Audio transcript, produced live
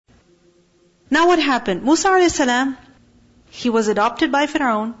Now what happened? Musa alayhi salam, he was adopted by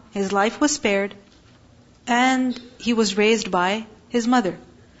Fir'aun, his life was spared, and he was raised by his mother.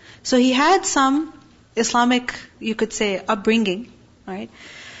 So he had some Islamic, you could say, upbringing, right?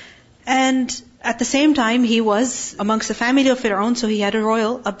 And at the same time, he was amongst the family of Fir'aun, so he had a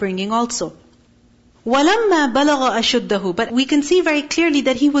royal upbringing also. وَلَمَّا بَلَغَ أَشُدَّهُ. But we can see very clearly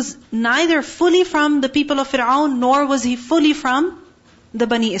that he was neither fully from the people of Fir'aun, nor was he fully from the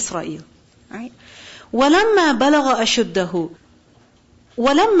Bani Israel. Right? وَلَمَّا بَلَغَ أَشُدَّهُ.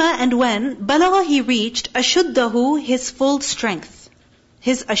 وَلَمَّا, and when, بَلَغَ, he reached, أَشُدَّهُ, his full strength.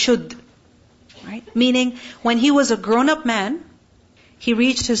 His ashud. Right? Meaning, when he was a grown-up man, he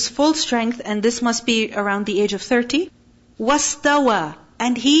reached his full strength, and this must be around the age of 30. وَاسْتَوَى.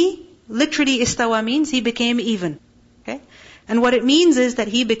 And he, literally istawa means he became even. Okay? And what it means is that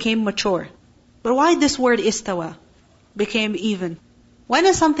he became mature. But why this word istawa? Became even. When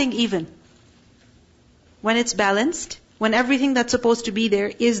is something even? When it's balanced, when everything that's supposed to be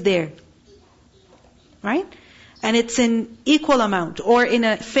there is there. Right? And it's in equal amount or in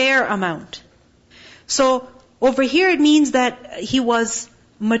a fair amount. So, over here it means that he was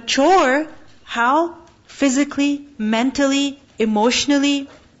mature. How? Physically, mentally, emotionally.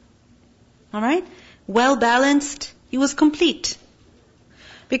 Alright? Well balanced. He was complete.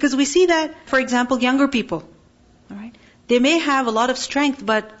 Because we see that, for example, younger people. Alright? They may have a lot of strength,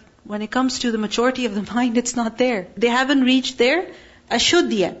 but when it comes to the maturity of the mind, it's not there. They haven't reached their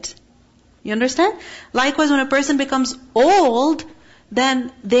ashud yet. You understand? Likewise, when a person becomes old,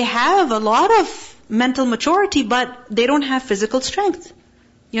 then they have a lot of mental maturity, but they don't have physical strength.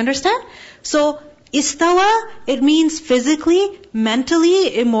 You understand? So, istawa, it means physically,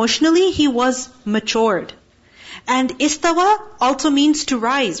 mentally, emotionally, he was matured. And istawa also means to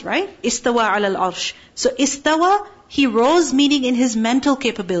rise, right? Istawa ala al-arsh. So istawa, he rose, meaning in his mental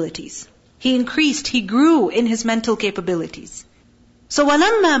capabilities. He increased, he grew in his mental capabilities. So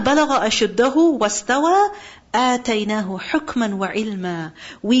وَلَمَّا بَلَغَ أَشُدَّهُ وَاسْتَوَى آتَيْنَاهُ حُكْمًا وَعِلْمًا.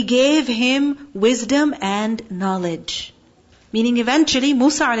 We gave him wisdom and knowledge. Meaning eventually,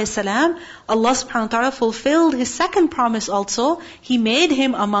 Musa a.s., Allah subhanahu wa ta'ala fulfilled his second promise also. He made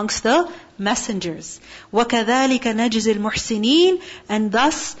him amongst the messengers. وَكَذَلِكَ نَجْزِ الْمُحْسِنِينَ. And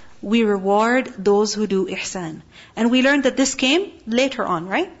thus we reward those who do ihsan. And we learned that this came later on,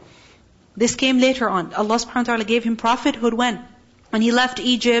 right? This came later on. Allah subhanahu wa ta'ala gave him prophethood when? When he left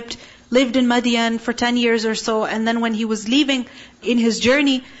Egypt, lived in Madian for 10 years or so, and then when he was leaving in his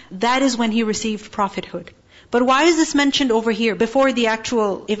journey, that is when he received prophethood. But why is this mentioned over here, before the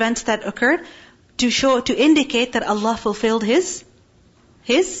actual events that occurred? To indicate that Allah fulfilled His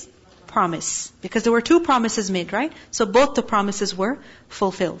promise. Because there were two promises made, right? So both the promises were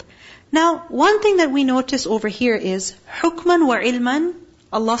fulfilled. Now, one thing that we notice over here is, حُكْمًا وَعِلْمًا,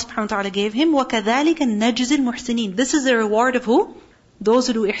 Allah subhanahu wa ta'ala gave him, وَكَذَلِكَ نَجْزِ الْمُحْسِنِينَ. This is the reward of who? Those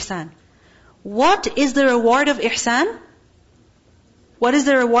who do ihsan. What is the reward of ihsan? What is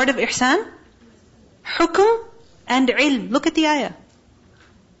the reward of ihsan? Hukm and ilm. Look at the ayah.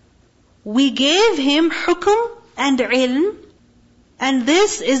 We gave him hukm and ilm, and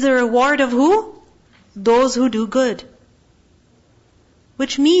this is the reward of who? Those who do good.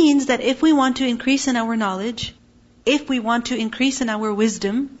 Which means that if we want to increase in our knowledge, if we want to increase in our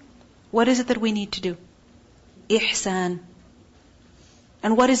wisdom, what is it that we need to do? Ihsan.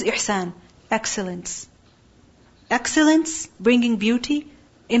 And what is ihsan? Excellence. Excellence, bringing beauty,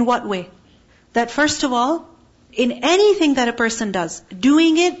 in what way? That first of all, in anything that a person does,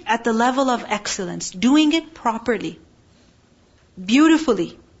 doing it at the level of excellence, doing it properly,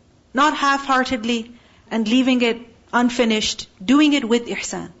 beautifully, not half-heartedly and leaving it unfinished, doing it with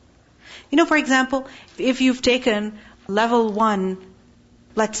ihsan. You know, for example, if you've taken level 1,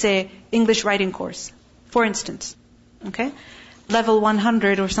 let's say, English writing course, for instance, okay? Level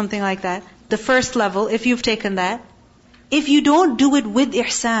 100 or something like that, the first level, if you've taken that, if you don't do it with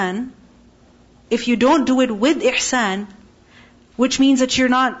ihsan, which means that you're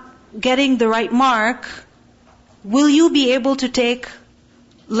not getting the right mark, will you be able to take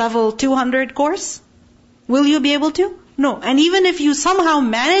level 200 course? Will you be able to? No. And even if you somehow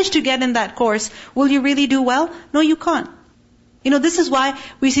manage to get in that course, will you really do well? No, you can't. You know, this is why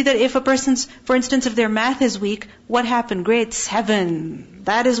we see that if a person's, for instance, if their math is weak, what happened? Grade 7.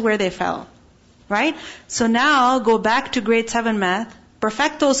 That is where they fell. Right? So now, go back to grade 7 math,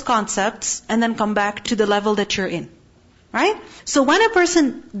 perfect those concepts, and then come back to the level that you're in. Right? So when a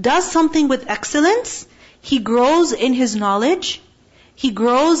person does something with excellence, he grows in his knowledge, he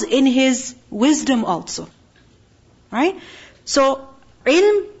grows in his wisdom also. Right? So,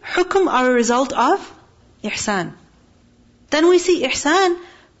 ilm, hukm are a result of ihsan. Then we see ihsan,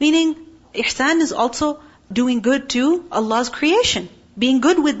 meaning ihsan is also doing good to Allah's creation, being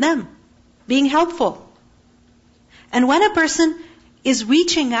good with them, being helpful. And when a person is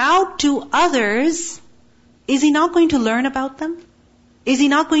reaching out to others, is he not going to learn about them? Is he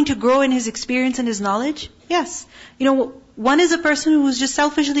not going to grow in his experience and his knowledge? Yes. One is a person who is just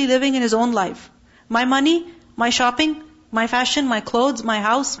selfishly living in his own life. My money, my shopping, my fashion, my clothes, my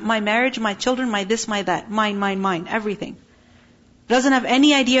house, my marriage, my children, my this, my that. Mine, everything. Doesn't have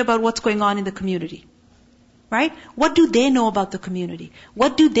any idea about what's going on in the community. Right? What do they know about the community?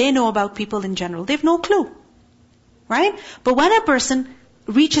 What do they know about people in general? They have no clue. Right? But when a person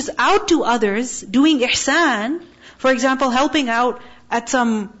reaches out to others, doing ihsan, for example, helping out at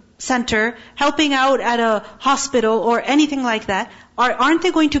some center, helping out at a hospital or anything like that, aren't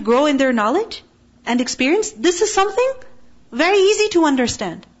they going to grow in their knowledge and experience? This is something very easy to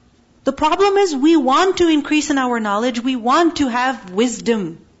understand. The problem is we want to increase in our knowledge, we want to have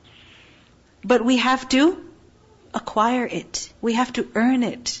wisdom, but we have to acquire it. We have to earn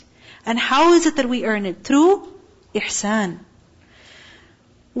it. And how is it that we earn it? Through ihsan.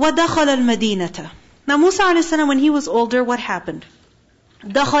 وَدَخَلَ الْمَدِينَةَ. Now Musa a.s. when he was older, what happened?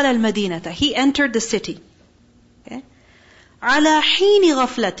 دَخَلَ الْمَدِينَةَ. He entered the city. Okay? عَلَى حِينِ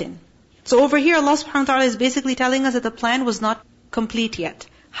غَفْلَةٍ. So over here Allah subhanahu wa ta'ala is basically telling us that the plan was not complete yet.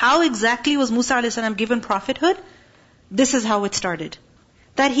 How exactly was Musa a.s. given prophethood? This is how it started.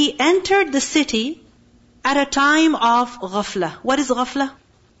 That he entered the city at a time of ghafla. What is ghafla?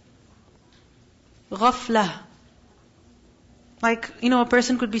 Ghafla. Like, a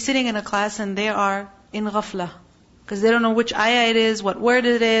person could be sitting in a class and they are in ghafla. Because they don't know which ayah it is, what word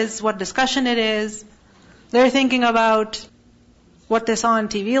it is, what discussion it is. They're thinking about what they saw on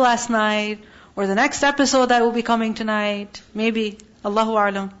TV last night, or the next episode that will be coming tonight. Maybe. Allahu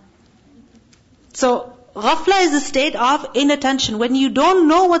A'lam. So, ghafla is a state of inattention, when you don't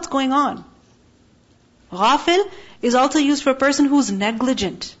know what's going on. Ghafil is also used for a person who's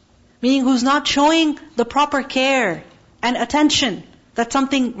negligent, meaning who's not showing the proper care and attention that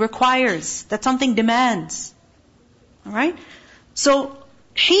something requires, that something demands. Alright? So,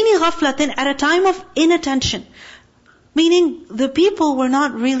 حين غفلة, at a time of inattention. Meaning, the people were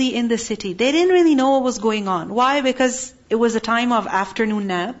not really in the city. They didn't really know what was going on. Why? Because it was a time of afternoon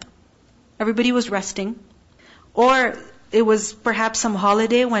nap. Everybody was resting. Or it was perhaps some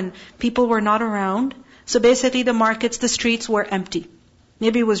holiday when people were not around. So basically the markets, the streets were empty.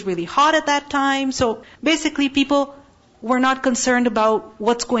 Maybe it was really hot at that time. So basically people were not concerned about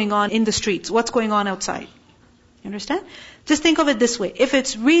what's going on in the streets, what's going on outside. You understand? Just think of it this way. If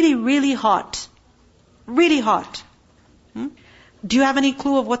it's really, really hot, do you have any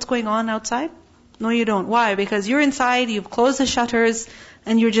clue of what's going on outside? No, you don't. Why? Because you're inside, you've closed the shutters,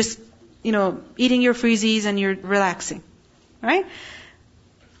 and you're just, eating your freezies and you're relaxing. Right?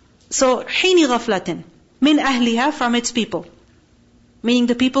 So, حين غفلة من أهلها, from its people. Meaning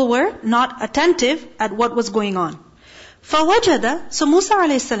the people were not attentive at what was going on. فَوَجَدَ, so Musa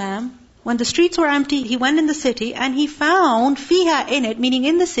a.s., when the streets were empty, he went in the city and he found فيها, in it, meaning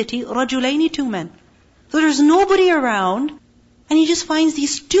in the city, رَجُلَيْنِ, 2 men. So there's nobody around, and he just finds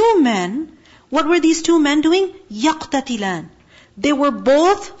these 2 men. What were these 2 men doing? يَقْتَتِلَانِ. They were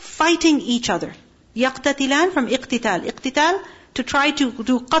both fighting each other. يَقْتَتِلَانِ, from iqtital. Iqtital, to try to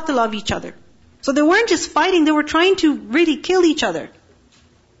do qatl of each other. So they weren't just fighting, they were trying to really kill each other.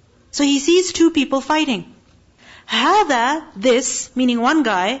 So he sees 2 people fighting. هذا, this, meaning one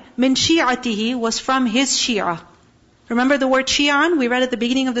guy, min shi'atihi, was from his shi'ah. Remember the word shi'an? We read at the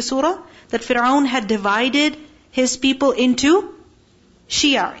beginning of the surah that Fir'aun had divided his people into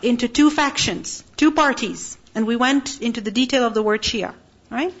shi'ah, into 2 factions, 2 parties. And we went into the detail of the word shi'ah.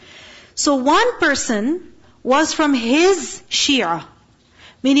 Right? So one person was from his shi'ah,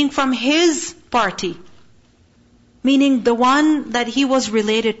 meaning from his party, meaning the one that he was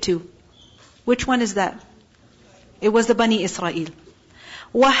related to. Which one is that? It was the Bani Israel.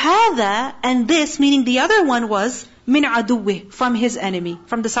 وَهَذَا, and this, meaning the other one was min aduwwi, from his enemy,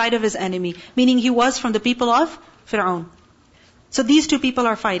 from the side of his enemy, meaning he was from the people of Fir'aun. So these 2 people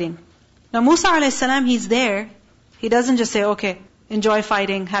are fighting. Now Musa a.s., he's there. He doesn't just say, okay, enjoy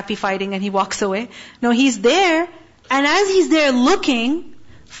fighting, happy fighting, and he walks away. No, he's there, and as he's there looking,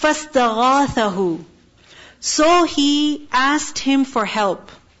 فَاسْتَغَاثَهُ, so he asked him for help.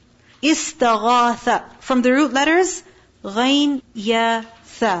 Istaghatha, from the root letters, ghain, ya,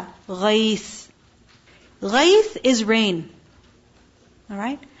 tha, ghaith. Ghaith is rain.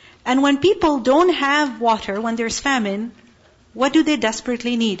 Alright? And when people don't have water, when there's famine, what do they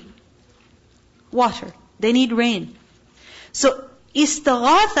desperately need? Water. They need rain. So,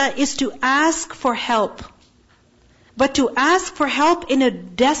 istaghatha is to ask for help. but to ask for help in a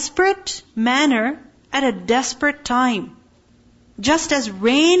desperate manner at a desperate time. Just as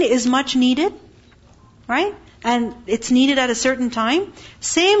rain is much needed, right? And it's needed at a certain time.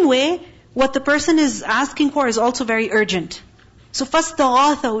 Same way, what the person is asking for is also very urgent. So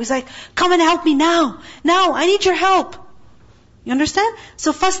فَاسْتَغَاثَهُ, he's like, come and help me now. Now, I need your help. You understand?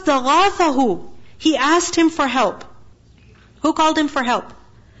 So فَاسْتَغَاثَهُ, he asked him for help. Who called him for help?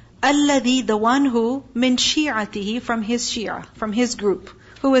 الَّذِي, the one who, مِنْ شِيعَتِهِ, from his Shia, from his group.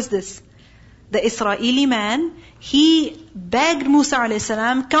 Who is this? The Israeli man. He begged Musa a.s.,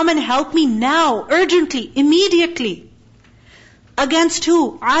 come and help me now, urgently, immediately. Against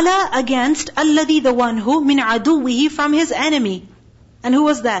who? Ala, against الَّذِي, the one who, مِنْ عَدُوِّهِ, from his enemy. And who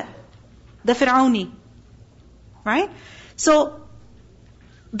was that? The Fir'auni. Right? So,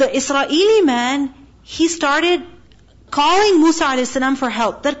 the Israeli man, he started calling Musa a.s. for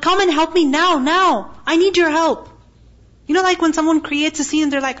help. That come and help me now. I need your help. You know, like when someone creates a scene,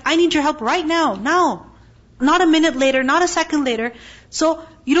 they're like, I need your help right now. Not a minute later, not a second later. So,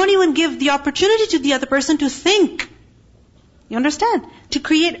 you don't even give the opportunity to the other person to think. You understand? To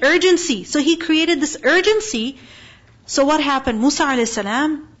create urgency. So he created this urgency. So what happened? Musa a.s.,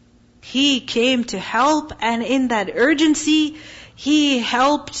 he came to help, and in that urgency, he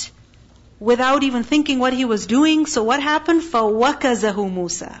helped without even thinking what he was doing. So what happened? فَوَكَزَهُ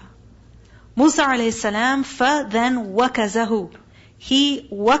مُوسَى. Musa a.s., then وَكَزَهُ. He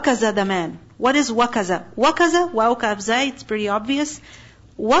wakaza the man. What is wakaza? Wakaza, waw kaf zai, it's pretty obvious.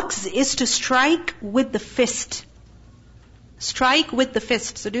 Waks is to strike with the fist. Strike with the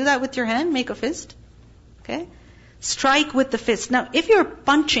fist. So do that with your hand, make a fist. Okay? Strike with the fist. Now, if you're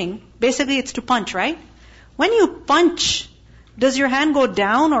punching, basically it's to punch, right? When you punch, does your hand go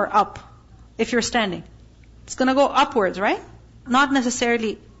down or up? If you're standing. It's going to go upwards, right? Not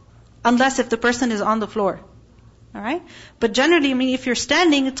necessarily, unless if the person is on the floor. Alright? But generally, if you're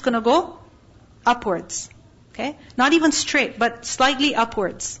standing, it's going to go upwards. Okay? Not even straight, but slightly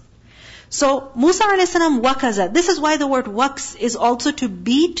upwards. So, Musa a.s. wakaza. This is why the word waks is also to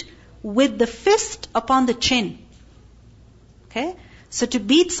beat with the fist upon the chin. Okay? So to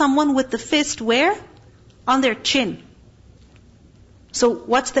beat someone with the fist where? On their chin. So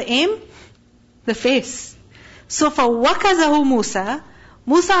what's the aim? The face. So for wakazahu Musa,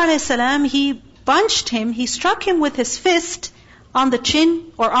 Musa a.s. he punched him, he struck him with his fist on the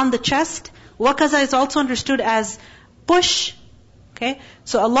chin or on the chest. Wakaza is also understood as push. Okay?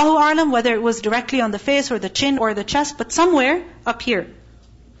 So Allahu A'lam, whether it was directly on the face or the chin or the chest, but somewhere up here.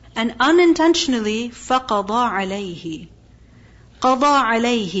 And unintentionally, فَقَضَى عَلَيْهِ. قَضَى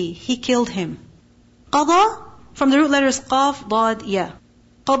عَلَيْهِ. He killed him. قَضَى, from the root letters qaf, dad, ya.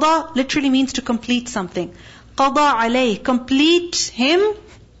 قَضَى literally means to complete something. قَضَى عَلَيْهِ. Complete him,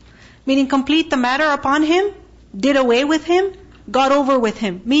 meaning complete the matter upon him, did away with him, got over with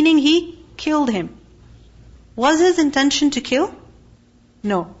him. Meaning he killed him. Was his intention to kill?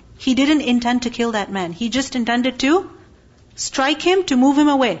 No. He didn't intend to kill that man. He just intended to strike him, to move him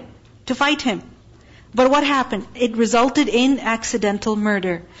away, to fight him. But what happened? It resulted in accidental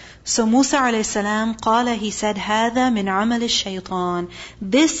murder. So Musa a.s. qala, he said, هَذَا مِنْ عَمَلِ الشَّيْطَانِ.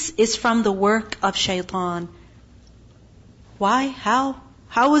 This is from the work of shaitan. Why? How?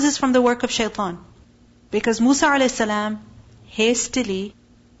 How was this from the work of shaitan? Because Musa a.s. hastily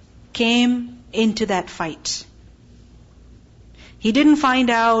came into that fight. He didn't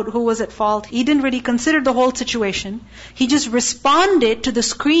find out who was at fault. He didn't really consider the whole situation. He just responded to the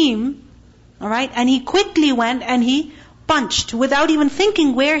scream, alright? And he quickly went and he punched without even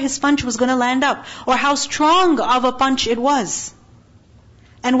thinking where his punch was going to land up or how strong of a punch it was.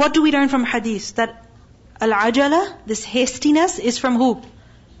 And what do we learn from hadith? That al-ajala, this hastiness, is from who?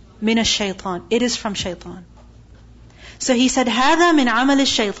 Min ash-shaytan. It is from shaitan. So he said, هَذَا مِنْ عَمَلِ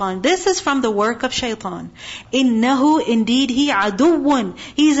الشَّيْطَانِ. This is from the work of shaitan. إِنَّهُ, indeed he, عَدُوٌ.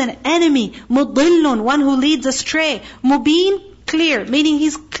 He is an enemy. مُضِلٌ, one who leads astray. مُبِينٌ, clear. Meaning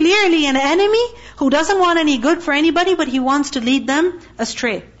he's clearly an enemy who doesn't want any good for anybody, but he wants to lead them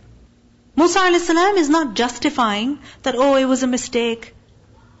astray. Musa a.s. is not justifying that, oh, it was a mistake.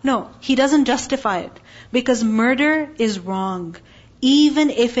 No, he doesn't justify it. Because murder is wrong. Even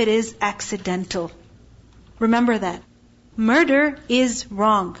if it is accidental. Remember that. Murder is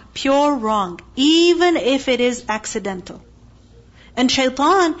wrong, pure wrong, even if it is accidental. And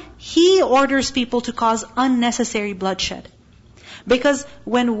shaitan, he orders people to cause unnecessary bloodshed. Because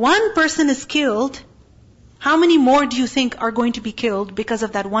when one person is killed, how many more do you think are going to be killed because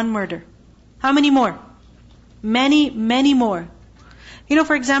of that one murder? How many more? Many, many more. You know,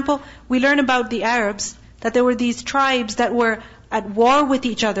 for example, we learn about the Arabs, that there were these tribes that were at war with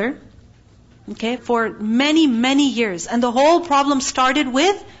each other. Okay, for many, many years. And the whole problem started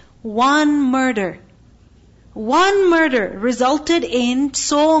with one murder. One murder resulted in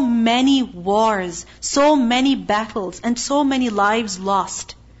so many wars, so many battles, and so many lives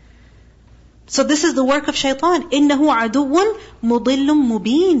lost. So this is the work of shaitan. إِنَّهُ عَدُوٌ مُضِلٌّ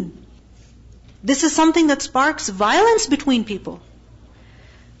مُبِينٌ. This is something that sparks violence between people.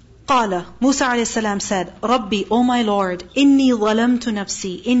 قال, Musa a.s. said, Rabbi, O my Lord, inni zalamtu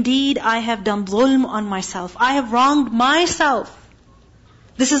nafsi. Indeed, I have done dhulm on myself. I have wronged myself.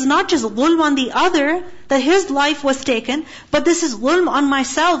 This is not just dhulm on the other, that his life was taken, but this is dhulm on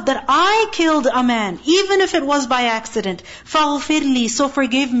myself, that I killed a man, even if it was by accident. فَغْفِرْ لِي, so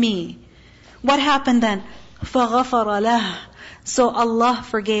forgive me. What happened then? فَغَفَرَ لَهُ, so Allah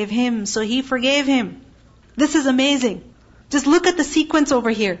forgave him, so He forgave him. This is amazing. Just look at the sequence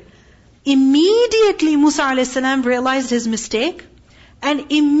over here. Immediately Musa a.s. realized his mistake,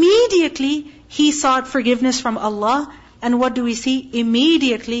 and immediately he sought forgiveness from Allah. And what do we see?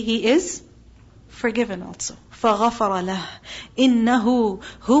 Immediately he is forgiven also. فَغَفَرَ لَهُ إِنَّهُ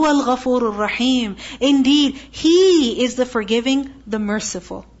هُوَ الْغَفُورُ الرَّحِيمُ. Indeed, He is the forgiving, the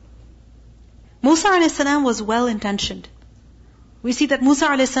merciful. Musa a.s. was well intentioned. We see that Musa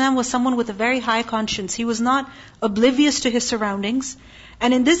a.s. was someone with a very high conscience. He was not oblivious to his surroundings.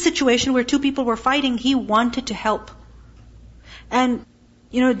 And in this situation where two people were fighting, he wanted to help. And,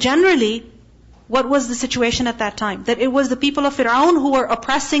 generally, what was the situation at that time? That it was the people of Fir'aun who were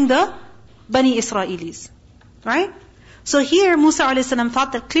oppressing the Bani Israelis. Right? So here Musa a.s.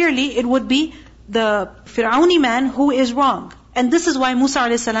 thought that clearly it would be the Fir'auni man who is wrong. And this is why Musa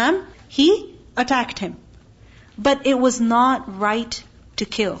a.s. he attacked him. But it was not right to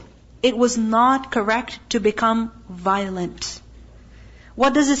kill. It was not correct to become violent.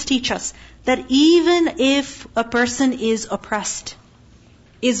 What does this teach us? That even if a person is oppressed,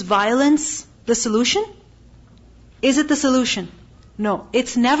 is violence the solution? Is it the solution? No.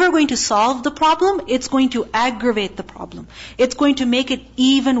 It's never going to solve the problem. It's going to aggravate the problem. It's going to make it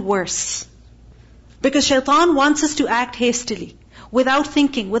even worse. Because shaitan wants us to act hastily, without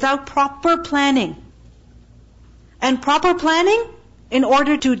thinking, without proper planning. And proper planning, in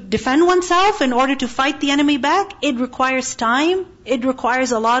order to defend oneself, in order to fight the enemy back, it requires time, it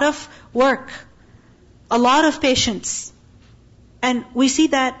requires a lot of work, a lot of patience. And we see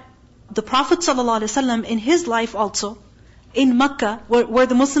that the Prophet ﷺ in his life also, in Makkah, were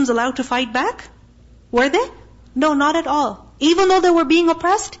the Muslims allowed to fight back? Were they? No, not at all. Even though they were being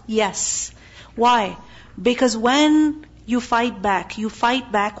oppressed? Yes. Why? Because when you fight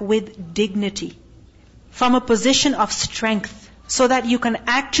back with dignity, from a position of strength, so that you can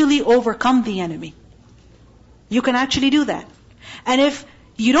actually overcome the enemy. You can actually do that. And if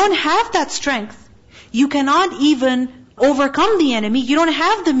you don't have that strength, you cannot even overcome the enemy, you don't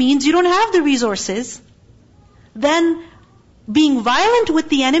have the means, you don't have the resources, then being violent with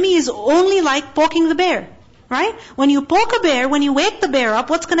the enemy is only like poking the bear. Right? When you poke a bear, when you wake the bear up,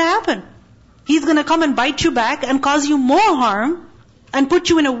 what's going to happen? He's going to come and bite you back and cause you more harm and put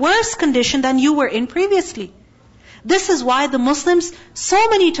you in a worse condition than you were in previously. This is why the Muslims, so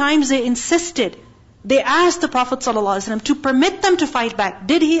many times they insisted, they asked the Prophet ﷺ to permit them to fight back.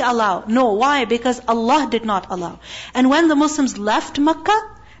 Did he allow? No. Why? Because Allah did not allow. And when the Muslims left Makkah,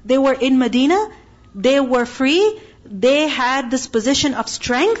 they were in Medina, they were free, they had this position of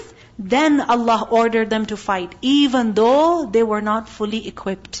strength, then Allah ordered them to fight, even though they were not fully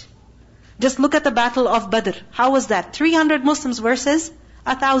equipped. Just look at the battle of Badr. How was that? 300 Muslims versus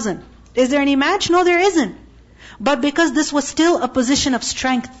 1,000. Is there any match? No, there isn't. But because this was still a position of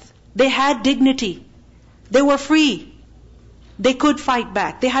strength, they had dignity, they were free, they could fight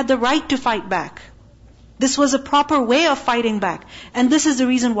back, they had the right to fight back. This was a proper way of fighting back. And this is the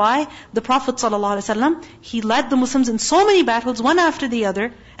reason why the Prophet ﷺ, he led the Muslims in so many battles, one after the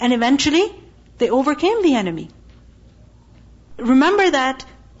other, and eventually they overcame the enemy. Remember that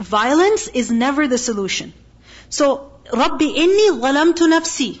violence is never the solution. So, Rabbi inni zalamtu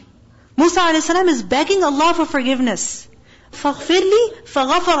nafsi. Musa a.s. is begging Allah for forgiveness. فَغْفِرْ لِي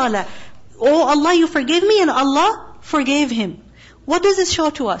فَغَفَرَ لَهُ. Oh Allah, you forgive me, and Allah forgave him. What does this show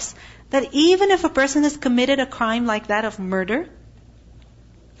to us? That even if a person has committed a crime like that of murder,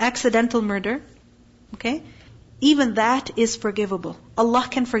 accidental murder, okay, even that is forgivable. Allah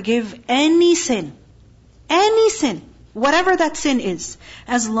can forgive any sin, whatever that sin is,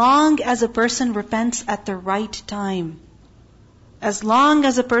 as long as a person repents at the right time. As long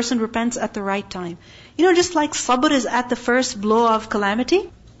as a person repents at the right time. Just like sabr is at the first blow of calamity,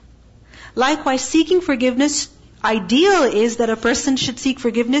 likewise seeking forgiveness, ideal is that a person should seek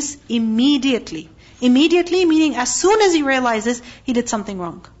forgiveness immediately. Immediately meaning as soon as he realizes he did something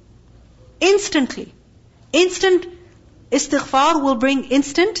wrong. Instantly. Instant istighfar will bring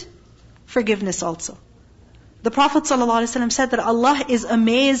instant forgiveness also. The Prophet ﷺ said that Allah is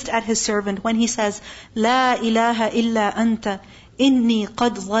amazed at His servant when he says, لا إله إلا أنت إني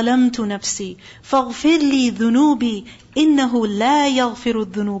قد ظلمت نفسي فاغفر لي ذنوبي إنه لا يغفر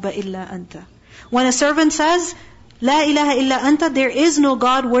الذنوب إلا أنت. When a servant says, لا إله إلا أنت, there is no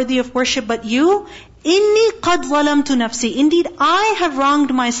God worthy of worship but you, إني قد ظلمت نفسي, indeed I have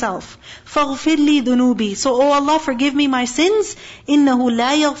wronged myself. فاغفر لي ذنوبي, so oh Allah, forgive me my sins. إنه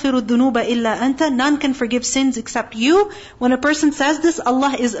لا يغفر الذنوب إلا أنت, none can forgive sins except you. When a person says this,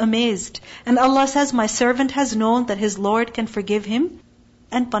 Allah is amazed. And Allah says, my servant has known that his Lord can forgive him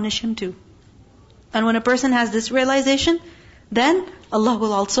and punish him too. And when a person has this realization, then Allah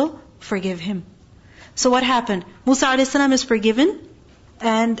will also forgive him. So what happened? Musa a.s. is forgiven.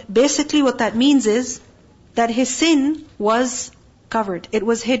 And basically what that means is that his sin was covered. It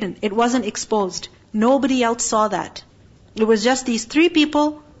was hidden. It wasn't exposed. Nobody else saw that. It was just these three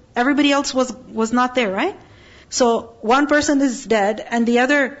people. Everybody else was not there, right? So one person is dead and the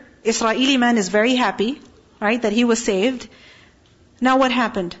other Israeli man is very happy, right, that he was saved. Now what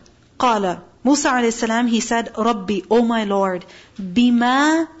happened? قال Musa a.s. he said, Rabbi, O my Lord,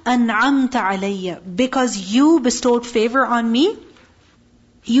 bima an'amta alayya, because you bestowed favor on me,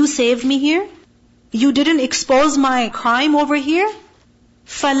 you saved me here, you didn't expose my crime over here,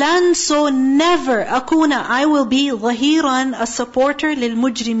 falan, so never, akuna, I will be zahiran, a supporter, lil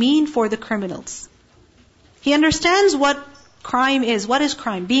mujrimeen, for the criminals. He understands what crime is. What is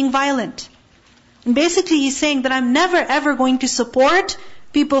crime? Being violent. And basically he's saying that I'm never ever going to support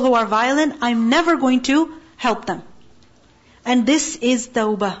people who are violent. I'm never going to help them. And this is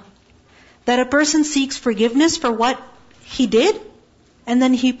tawbah. That a person seeks forgiveness for what he did, and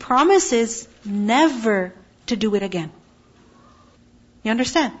then he promises never to do it again. You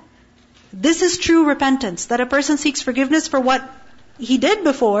understand? This is true repentance. That a person seeks forgiveness for what he did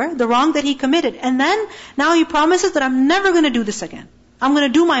before, the wrong that he committed. And then, now he promises that I'm never going to do this again. I'm going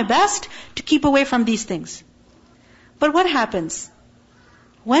to do my best to keep away from these things. But what happens?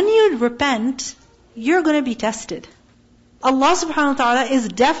 When you repent, you're going to be tested. Allah subhanahu wa ta'ala is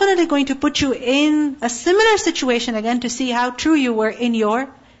definitely going to put you in a similar situation again to see how true you were in your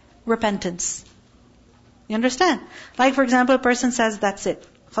repentance. You understand? Like for example, a person says, that's it.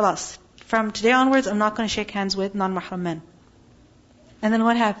 Khalas. From today onwards, I'm not going to shake hands with non-mahram men. And then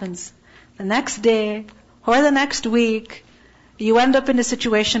what happens? The next day, or the next week, you end up in a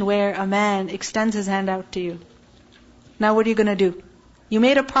situation where a man extends his hand out to you. Now what are you going to do? You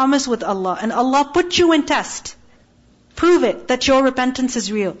made a promise with Allah, and Allah put you in test. Prove it, that your repentance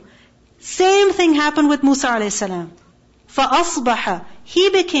is real. Same thing happened with Musa a.s. فَأَصْبَحَ, he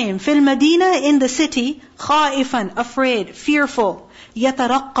became, فِي الْمَدِينَةِ, in the city, خَائِفًا, afraid, fearful,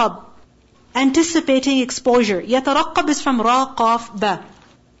 يَتَرَقَّبْ, anticipating exposure. يَتَرَقَّبْ is from ra, qaf, ba.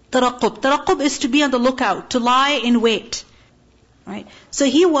 Taraqqub. Taraqqub is to be on the lookout, to lie in wait. Right? So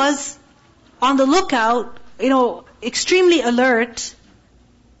he was on the lookout, extremely alert,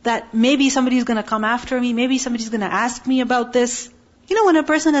 that maybe somebody's going to come after me, maybe somebody's going to ask me about this. When a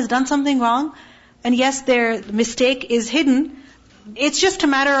person has done something wrong, and yes, their mistake is hidden, it's just a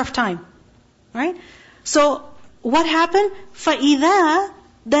matter of time. Right? So, what happened? فَإِذَا,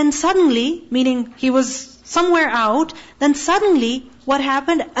 then suddenly, meaning he was somewhere out, then suddenly, what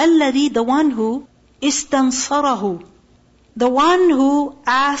happened? الَّذِي, the one who, istansarahu, the one who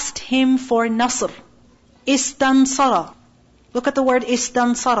asked him for nasr. Istansara. Look at the word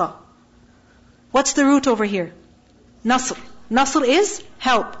istansara. What's the root over here? Nasr. Nasr is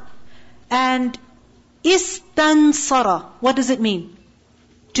help. And istansara, what does it mean?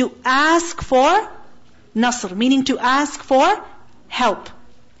 To ask for nasr, meaning to ask for help.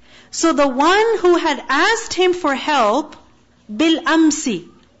 So the one who had asked him for help, bil amsi,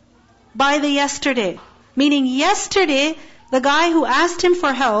 by the yesterday, meaning yesterday, the guy who asked him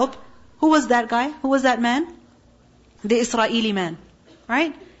for help, who was that guy? Who was that man? The Israeli man.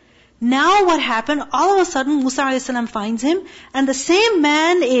 Right? Now what happened? All of a sudden Musa a.s. finds him, and the same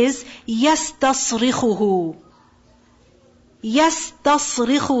man is yastasrikhuhu.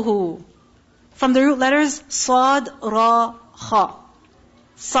 Yastasrikhuhu. From the root letters Sad, Ra, Kha.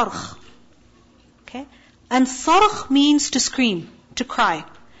 Sarkh. Okay? And sarkh means to scream, to cry.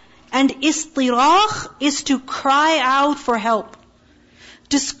 And istirakh is to cry out for help.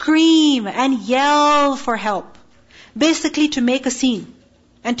 To scream and yell for help. Basically to make a scene.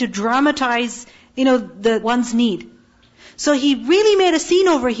 And to dramatize, the one's need. So he really made a scene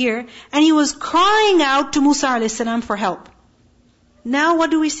over here, and he was crying out to Musa a.s. for help. Now what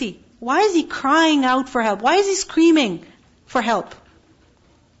do we see? Why is he crying out for help? Why is he screaming for help?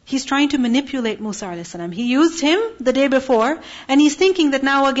 He's trying to manipulate Musa a.s. He used him the day before, and he's thinking that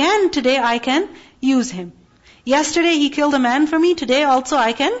now again, today I can use him. Yesterday he killed a man for me, today also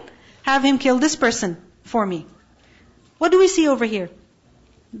I can have him kill this person for me. What do we see over here?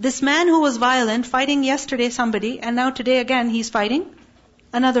 This man who was violent, fighting yesterday somebody, and now today again he's fighting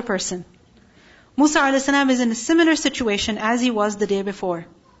another person. Musa a.s. is in a similar situation as he was the day before.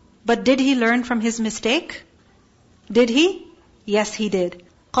 But did he learn from his mistake? Did he? Yes, he did.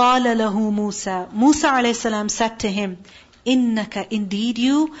 قَالَ لَهُ مُوسَى Musa a.s. said to him, إِنَّكَ indeed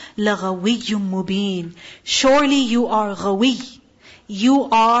you لَغَوِيٌّ مُبِينٌ Surely you are ghawi. You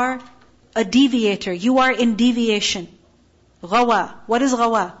are a deviator. You are in deviation. غَوَى. What is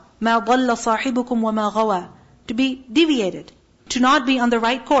غَوَى? مَا ضَلَّ صَاحِبُكُمْ وَمَا غَوَى To be deviated. To not be on the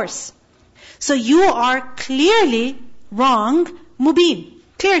right course. So you are clearly wrong, mubin.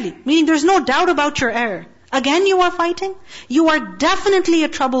 Clearly. Meaning there's no doubt about your error. Again you are fighting. You are definitely a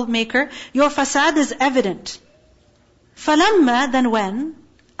troublemaker. Your fasad is evident. فَلَمَّا Then when?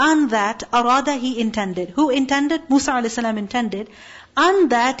 On that, arada he intended. Who intended? Musa a.s. intended. On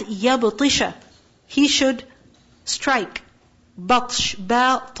that, يَبْطِشَ He should strike. Batsh,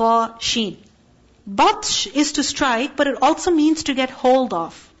 ba, ta, sheen. Batsh is to strike, but it also means to get hold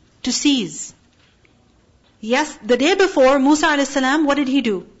of. To seize. Yes, the day before, Musa a.s., what did he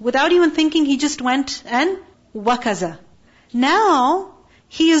do? Without even thinking, he just went and wakaza. Now,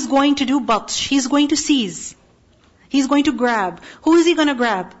 he is going to do batsh. He is going to seize. He is going to grab. Who is he going to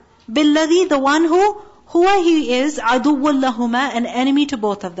grab? Billadhi, the one who, huwa he is, aduwwul lahuma, an enemy to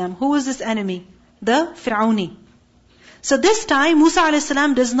both of them. Who is this enemy? The Fir'auni. So this time, Musa a.s.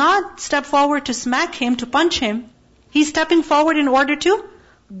 does not step forward to smack him, to punch him. He's stepping forward in order to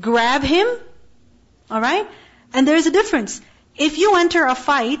grab him. Alright? And there is a difference. If you enter a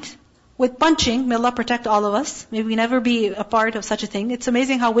fight with punching, may Allah protect all of us. May we never be a part of such a thing. It's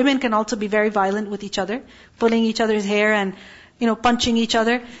amazing how women can also be very violent with each other, pulling each other's hair and, punching each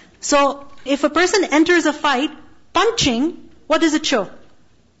other. So, if a person enters a fight, punching, what does it show?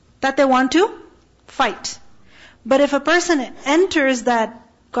 That they want to fight. But if a person enters that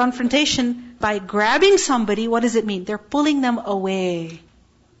confrontation by grabbing somebody, what does it mean? They're pulling them away.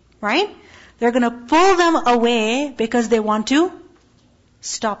 Right? They're going to pull them away because they want to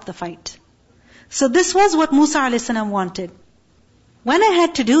stop the fight. So this was what Musa a.s. wanted. When I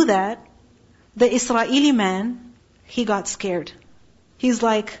had to do that, the Israeli man, he got scared. He's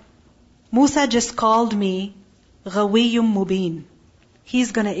like, Musa just called me Ghawiyyum Mubin.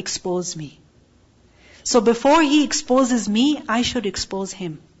 He's going to expose me. So before he exposes me, I should expose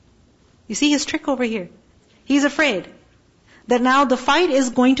him. You see his trick over here. He's afraid that now the fight is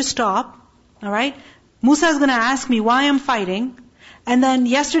going to stop. Alright? Musa is going to ask me why I'm fighting. And then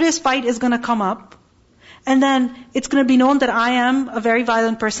yesterday's fight is going to come up. And then it's going to be known that I am a very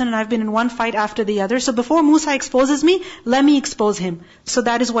violent person and I've been in one fight after the other. So before Musa exposes me, let me expose him. So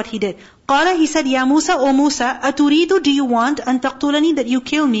that is what he did. Qala, he said, Ya Musa, O Musa, aturidu, do you want, an taqtulani, that you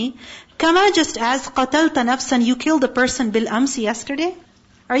kill me? Kama, just as qatalta nafsan, you killed a person bil amsi, yesterday?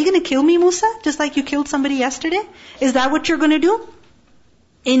 Are you going to kill me, Musa? Just like you killed somebody yesterday? Is that what you're going to do?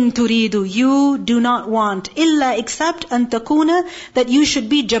 In turidu, you do not want, illa except an takuna, that you should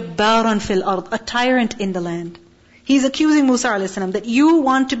be jabbaran fil ard, a tyrant in the land. He's accusing Musa a.s. that you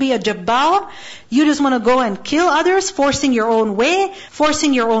want to be a jabbar, you just want to go and kill others, forcing your own way,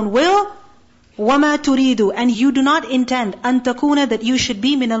 forcing your own will. Wama turidu, and you do not intend, an takuna, that you should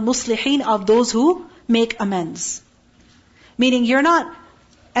be min al-muslihin, of those who make amends. Meaning you're not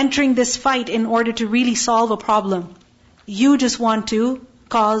entering this fight in order to really solve a problem. You just want to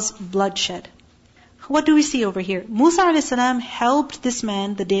cause bloodshed. What do we see over here? Musa a.s. helped this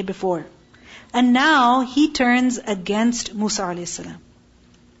man the day before. And now he turns against Musa a.s.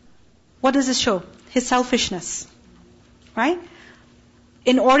 What does this show? His selfishness. Right?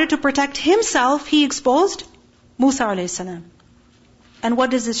 In order to protect himself, he exposed Musa a.s. And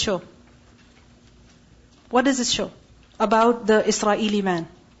what does this show? What does this show about the Israeli man?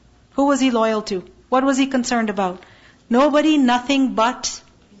 Who was he loyal to? What was he concerned about? Nobody, nothing but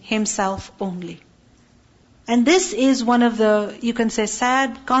himself only. And this is one of the, you can say,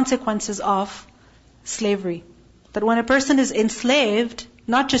 sad consequences of slavery. That when a person is enslaved,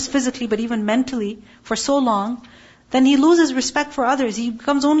 not just physically but even mentally, for so long, then he loses respect for others. He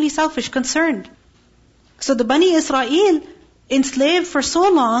becomes only selfish, concerned. So the Bani Israel, enslaved for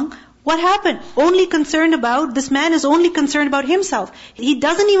so long, what happened? Only concerned about, this man is only concerned about himself. He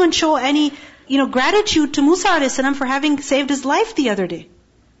doesn't even show any, gratitude to Musa a.s. for having saved his life the other day.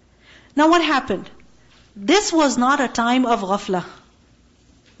 Now what happened? This was not a time of ghafla.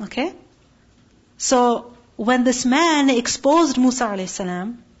 Okay? So, when this man exposed Musa a.s.,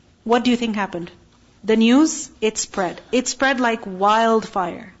 What do you think happened? The news, it spread. It spread like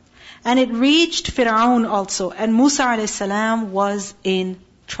wildfire. And it reached Fir'aun also. And Musa a.s. was in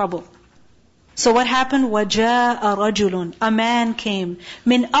trouble. So what happened? وَجَاءَ رَجُلٌ, a man came,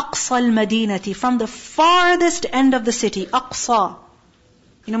 مِنْ أَقْصَى الْمَدِينَةِ, from the farthest end of the city. Aqsa.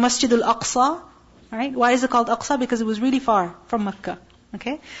 You know Masjid al-Aqsa? Right? Why is it called Aqsa? Because it was really far from Mecca.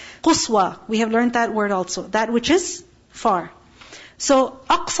 Okay? Quswa, we have learned that word also. That which is far. So,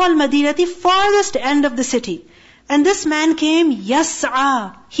 Aqsa al-Madinati, farthest end of the city. And this man came,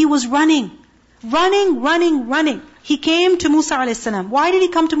 yas'a. He was running. Running. He came to Musa a.s. Why did he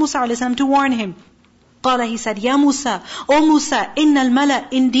come to Musa a.s. to warn him? Qala, he said, Ya Musa, O Musa, innal mala,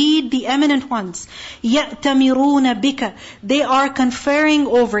 indeed the eminent ones, ya'tamiruna bika, they are conferring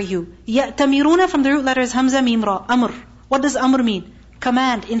over you. Ya'tamiruna from the root letters Hamza, Mim, Ra, Amr. What does Amr mean?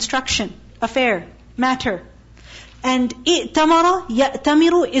 Command, instruction, affair, matter. And i'tamara,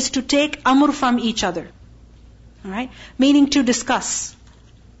 ya'tamiru is to take amr from each other. Alright? Meaning to discuss.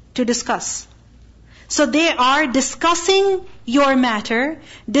 To discuss. So they are discussing your matter,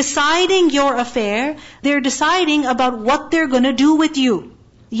 deciding your affair. They're deciding about what they're going to do with you.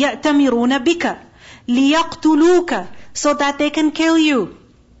 يَأْتَمِرُونَ بِكَ لِيَقْتُلُوكَ, so that they can kill you.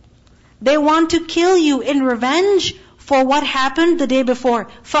 They want to kill you in revenge for what happened the day before.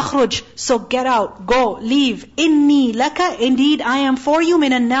 فَخْرُجْ, so get out, go, leave. إِنِّي لَكَ, indeed I am for you,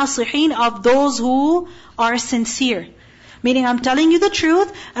 مِنَ النَّاصِحِينَ, of those who are sincere. Meaning I'm telling you the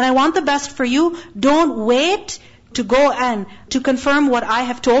truth and I want the best for you. Don't wait to go and to confirm what I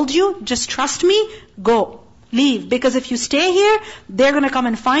have told you. Just trust me. Go. Leave. Because if you stay here, they're going to come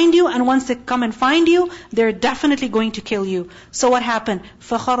and find you. And once they come and find you, they're definitely going to kill you. So what happened?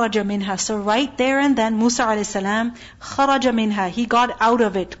 فَخَرَجَ مِنْهَا. So right there and then, Musa a.s. خَرَجَ مِنْهَا. He got out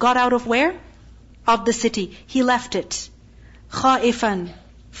of it. Got out of where? Of the city. He left it. خَائِفًا.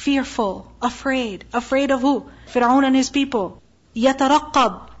 Fearful. Afraid. Afraid of who? Fir'aun and his people.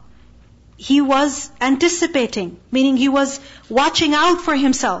 يَتَرَقَّبْ. He was anticipating, meaning he was watching out for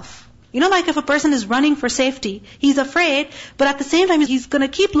himself. You know, like if a person is running for safety, he's afraid, but at the same time he's going to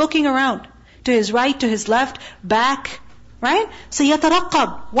keep looking around. To his right, to his left, back. Right? So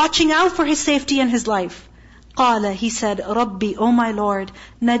يَتَرَقَّبْ. Watching out for his safety and his life. قَالَ, he said, رَبِّي, O my Lord,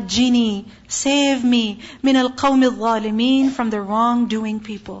 نَجِّنِي, save me, مِنَ الْقَوْمِ الظَّالِمِينَ, from the wrongdoing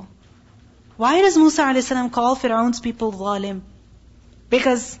people. Why does Musa a.s. call Fir'aun's people zalim?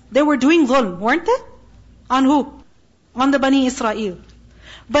 Because they were doing dhulm, weren't they? On who? On the Bani Israel.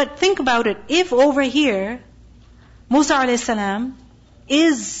 But think about it. If over here, Musa a.s.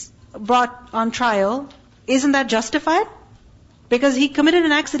 is brought on trial, isn't that justified? Because he committed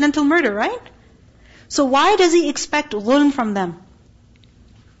an accidental murder, right? So why does he expect dhulm from them?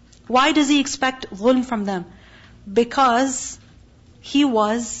 Why does he expect dhulm from them? Because he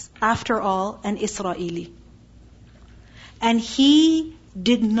was, after all, an Israeli. And he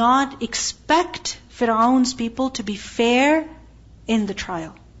did not expect Fir'aun's people to be fair in the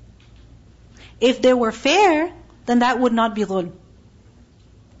trial. If they were fair, then that would not be dhulm.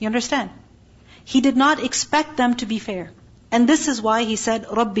 You understand? He did not expect them to be fair. And this is why he said,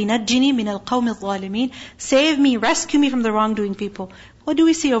 رَبِّ نَجِّنِي مِنَ الْقَوْمِ الظَّالِمِينَ, save me, rescue me from the wrongdoing people. What do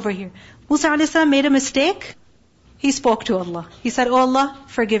we see over here? Musa a.s. made a mistake. He spoke to Allah. He said, Oh Allah,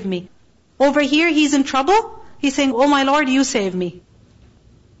 forgive me. Over here, he's in trouble. He's saying, Oh my Lord, you save me.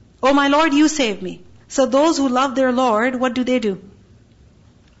 Oh my Lord, you save me. So those who love their Lord, what do?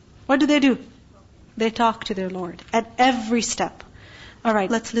 What do? They talk to their Lord at every step. Alright,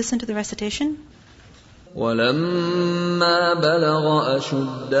 let's listen to the recitation. وَلَمَّا بَلَغَ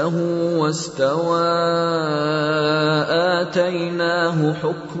أَشُدَّهُ وَاسْتَوَى آتَيْنَاهُ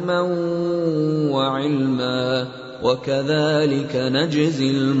حُكْمًا وَعِلْمًا وَكَذَلِكَ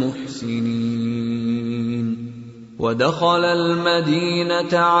نَجْزِي الْمُحْسِنِينَ وَدَخَلَ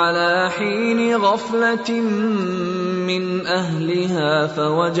الْمَدِينَةَ عَلَى حِينِ غَفْلَةٍ مِّنْ أَهْلِهَا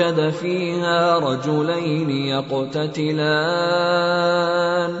فَوَجَدَ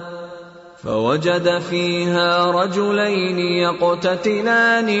فِيهَا رَجُلَيْنِ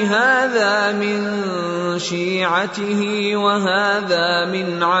يَقْتَتِلَانِ هَذَا مِنْ شِيعَتِهِ وَهَذَا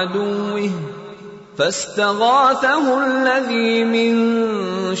مِنْ عَدُوِّهِ فَاسْتَغَاثَهُ الَّذِي مِنْ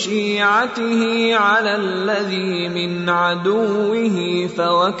شِيعَتِهِ عَلَى الَّذِي مِنْ عَدُوِّهِ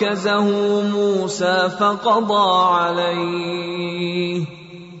فَوَكَزَهُ مُوسَى فَقَضَى عَلَيْهِ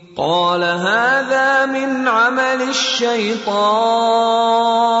قَالَ هَذَا مِنْ عَمَلِ الشَّيْطَانِ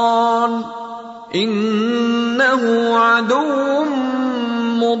إِنَّهُ عَدُوٌّ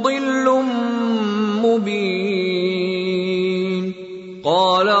مُضِلٌّ مُبِينٌ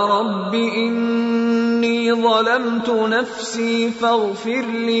قَالَ رَبِّ إِنِّي ظلمت نفسي فاغفر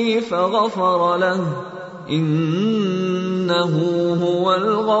لي فغفر له إنه هو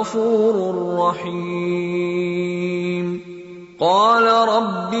الغفور الرحيم قال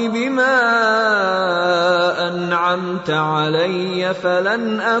رب بما أنعمت علي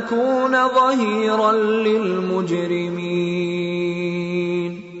فلن أكون ظهيرا للمجرمين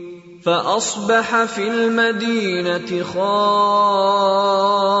فأصبح في المدينة خائفا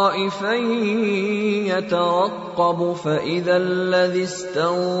يترقب فإذا الذي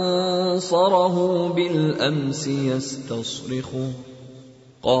استنصره بالأمس يستصرخه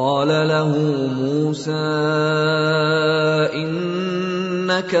قال له موسى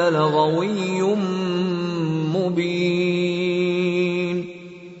إنك لغوي مبين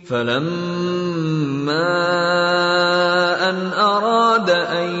فلما أن أراد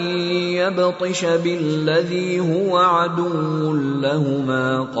أن يبطش بالذي هو عدو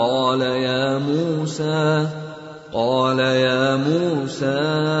لهما قال يا موسى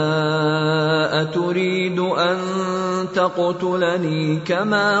أتريد أن تقتلني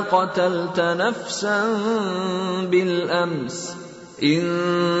كما قتلت نفسا بالأمس إن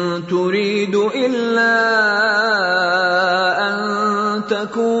تريد إلا أن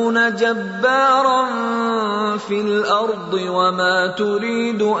تكون جبارا في الأرض وما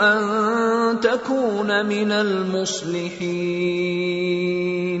تريد أن تكون من المصلحين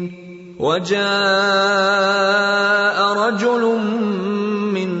وجاء رجل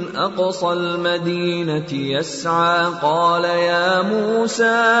من أقصى المدينة يسعى قال يا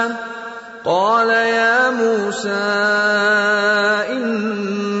موسى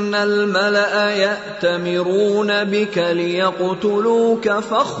إن الملأ يأتمرون بك ليقتلوك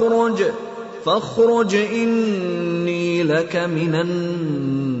فاخرج إني لك من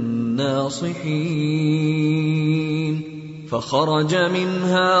الناصحين فخرج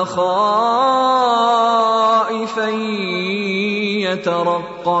منها خائفا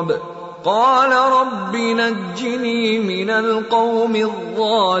يترقب قال رب نجني من القوم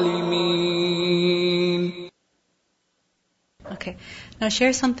الظالمين. Okay, now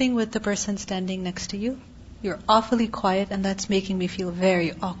share something with the person standing next to you. You're awfully quiet and that's making me feel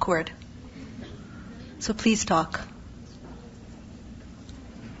very awkward. So please talk.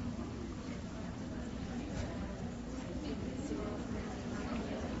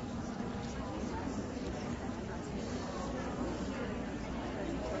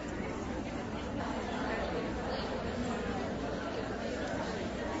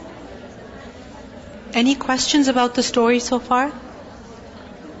 Any questions about the story so far?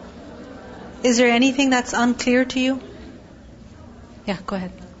 Is there anything that's unclear to you? Yeah, go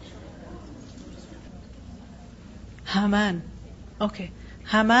ahead. Haman. Okay.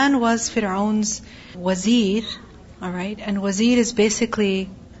 Haman was Fir'aun's wazir, alright? And wazir is basically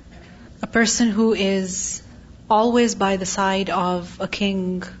a person who is always by the side of a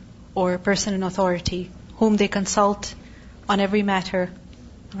king or a person in authority, whom they consult on every matter,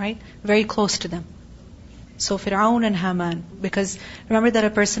 right? Very close to them. So Fir'aun and Haman, because remember that a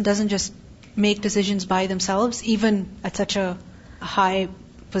person doesn't just make decisions by themselves, even at such a high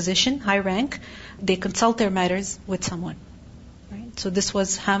position, high rank, they consult their matters with someone. Right? So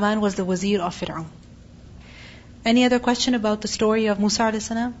Haman was the wazir of Fir'aun. Any other question about the story of Musa alayhi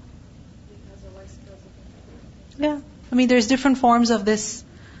salam? Yeah. I mean, there's different forms of this.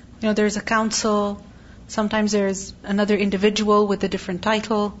 There's a council. Sometimes there's another individual with a different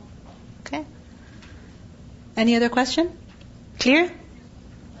title. Okay. Any other question? Clear?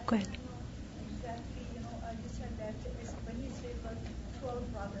 Go ahead. Exactly. You said that when you say about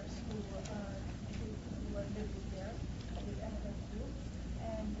 12 brothers who were living there, they ended up too.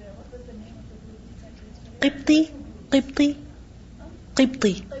 And what was the name of the group you said?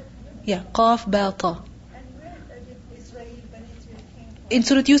 Qibti. Yeah. Qaf, Ba, Ta. And where did Israel, when Israel came from? In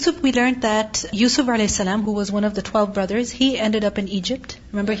Surah Yusuf, we learned that Yusuf alayhi salam, who was one of the 12 brothers, he ended up in Egypt.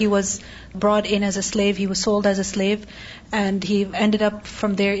 Remember, he was brought in as a slave, he was sold as a slave, and he ended up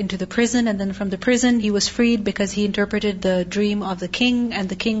from there into the prison, and then from the prison he was freed because he interpreted the dream of the king, and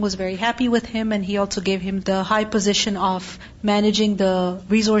the king was very happy with him, and he also gave him the high position of managing the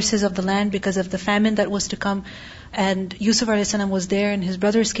resources of the land because of the famine that was to come. And Yusuf alayhi salam was there, and his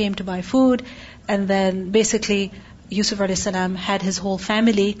brothers came to buy food, and then basically Yusuf alayhi salam had his whole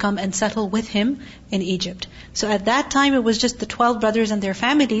family come and settle with him in Egypt. So at that time it was just the 12 brothers and their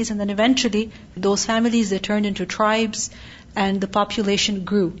families, and then eventually those families, they turned into tribes and the population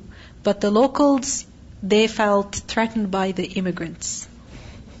grew. But the locals, they felt threatened by the immigrants.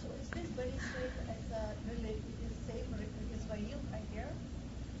 So is this Bani Israel as related to the same Israel, I hear?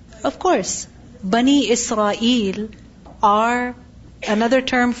 Of course, Bani Israel are, another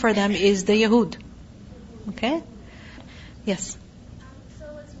term for them is the Yahud. Okay? Yes. So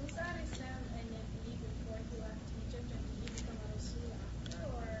was Musa alayhi salam a Nabi before he left Egypt, and did he become a Rasul after,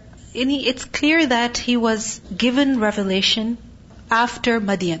 or? It's clear that he was given revelation after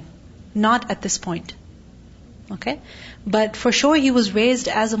Madian, not at this point. Okay? But for sure he was raised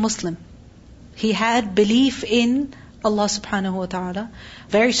as a Muslim. He had belief in Allah subhanahu wa ta'ala,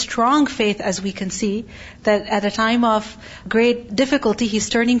 very strong faith, as we can see, that at a time of great difficulty he's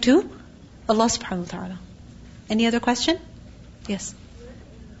turning to Allah subhanahu wa ta'ala. Any other question? Yes.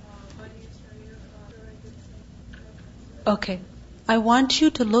 Okay. I want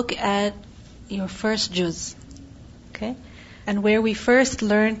you to look at your first juz. Okay? And where we first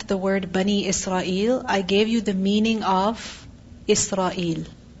learned the word Bani Israel, I gave you the meaning of Israel.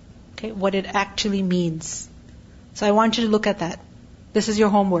 Okay? What it actually means. So I want you to look at that. This is your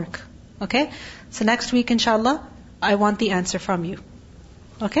homework. Okay? So next week, inshallah, I want the answer from you.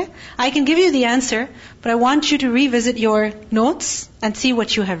 Okay? I can give you the answer, but I want you to revisit your notes and see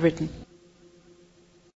what you have written.